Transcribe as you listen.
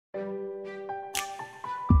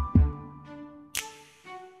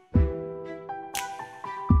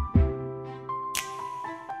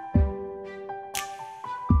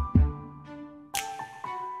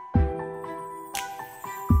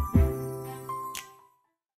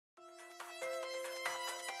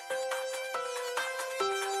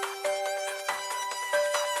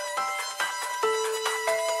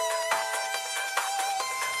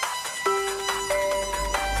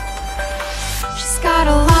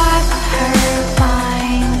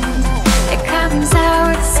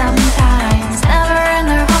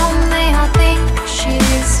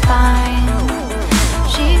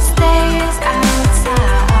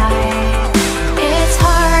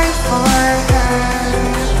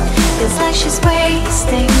like she's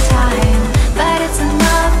wasting time, but it's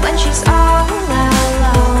enough when she's all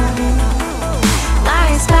alone.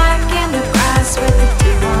 Lies back in the grass with the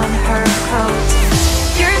dew on her coat.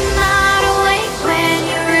 You're not awake when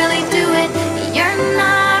you really do it. You're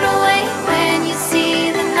not awake when you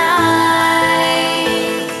see the night.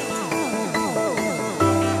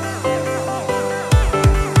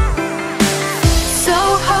 So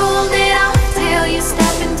hold it off till you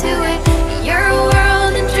step into it. Your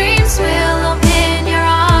world and dreams will open your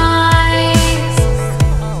eyes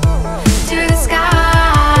to the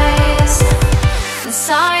skies, the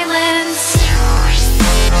silence.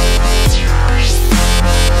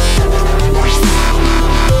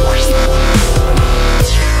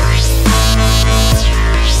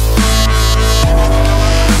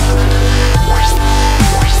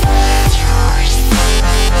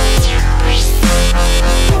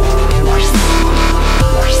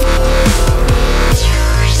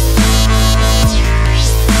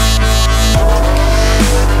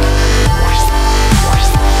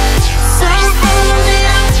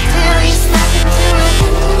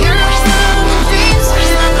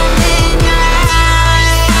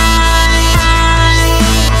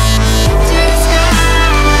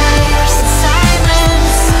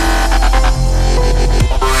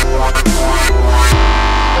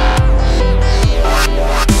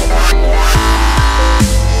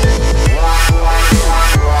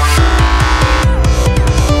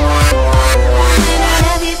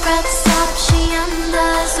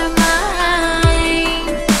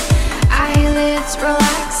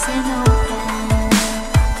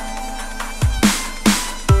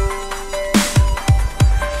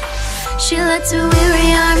 She lets her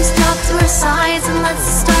weary arms drop to her sides and lets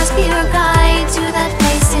the stars be her guide to that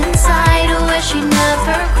place inside where she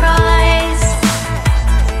never cries.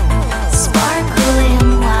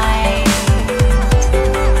 Sparkling white.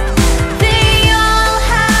 They all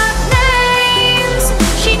have names.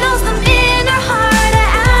 She knows them in her heart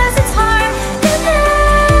as it's hard to name.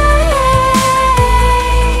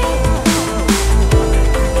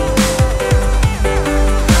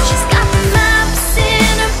 She's got the maps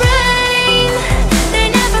in her brain. They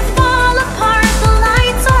never fall apart, the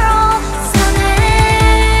lights are all stunning.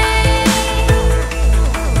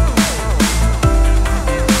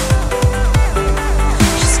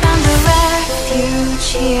 She's found a refuge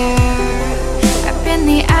here, up in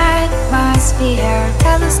the atmosphere.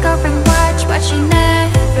 Telescope and watch, but she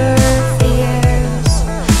never